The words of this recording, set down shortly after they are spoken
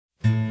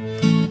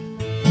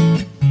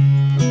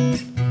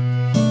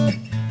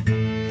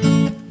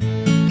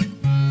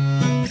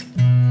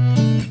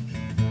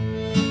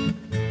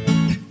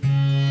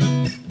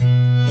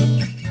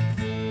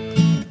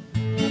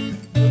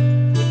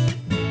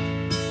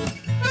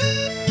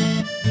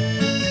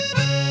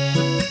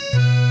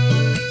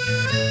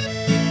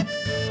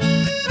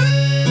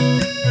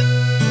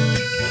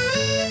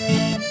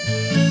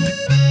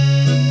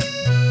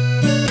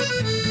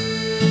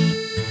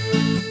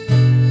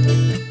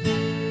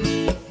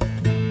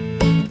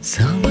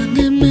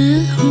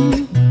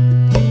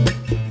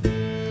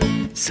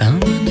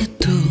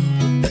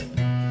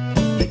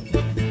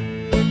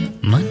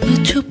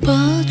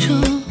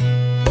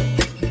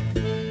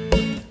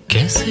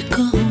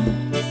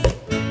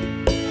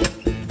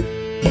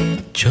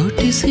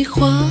छोटी सी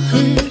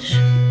ख्वाहिश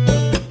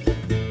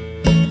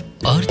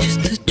और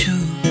जस्तजू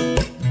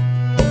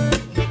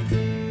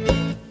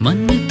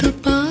मन में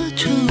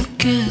तपाजू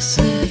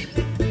कैसे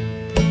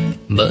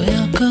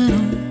बयां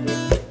करूं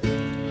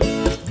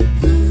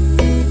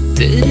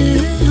तेरे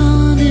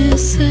आने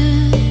से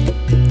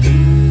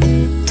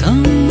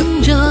थम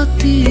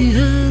जाती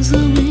है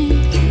ज़मीं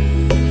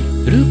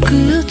रुक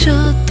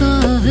जाता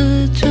है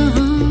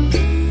जहां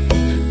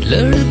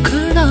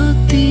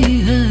लड़खड़ाती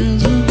है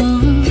जुबान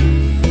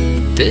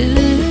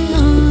तेरे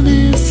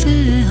आने से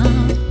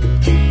हाँ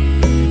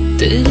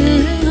तेरे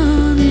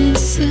आने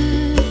से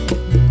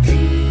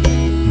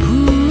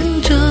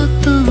भूल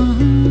जाता हूँ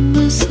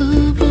मैं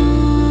सब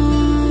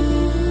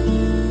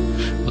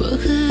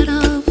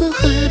वगैरह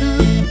वगैरह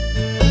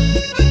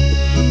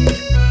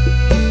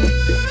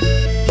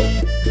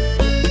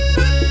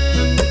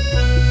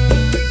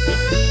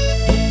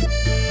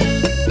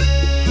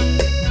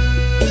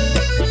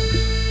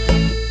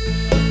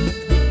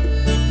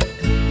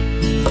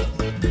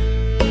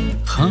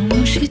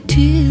खामोशी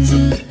चीज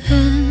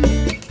है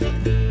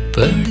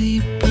बड़ी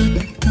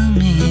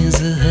बदतमीज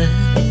है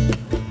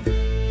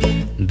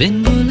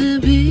बिन बोले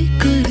भी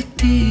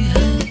करती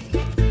है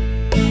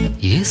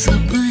ये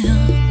सब बयां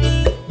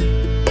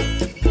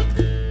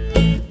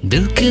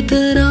दिल के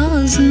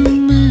दराज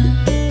में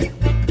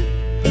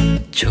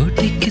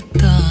छोटी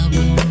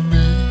किताबों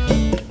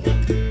में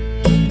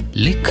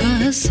लिखा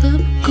है सब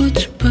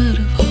कुछ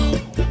पर वो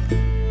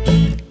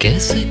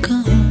कैसे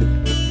कहूँ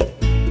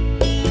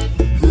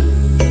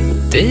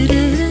तेरे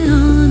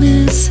आने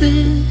से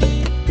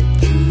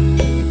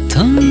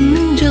थम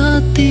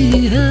जाती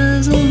है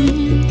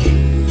ज़मीं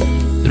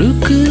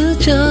रुक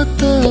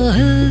जाता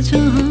है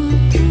जहां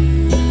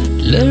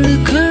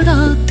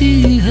लड़खड़ाती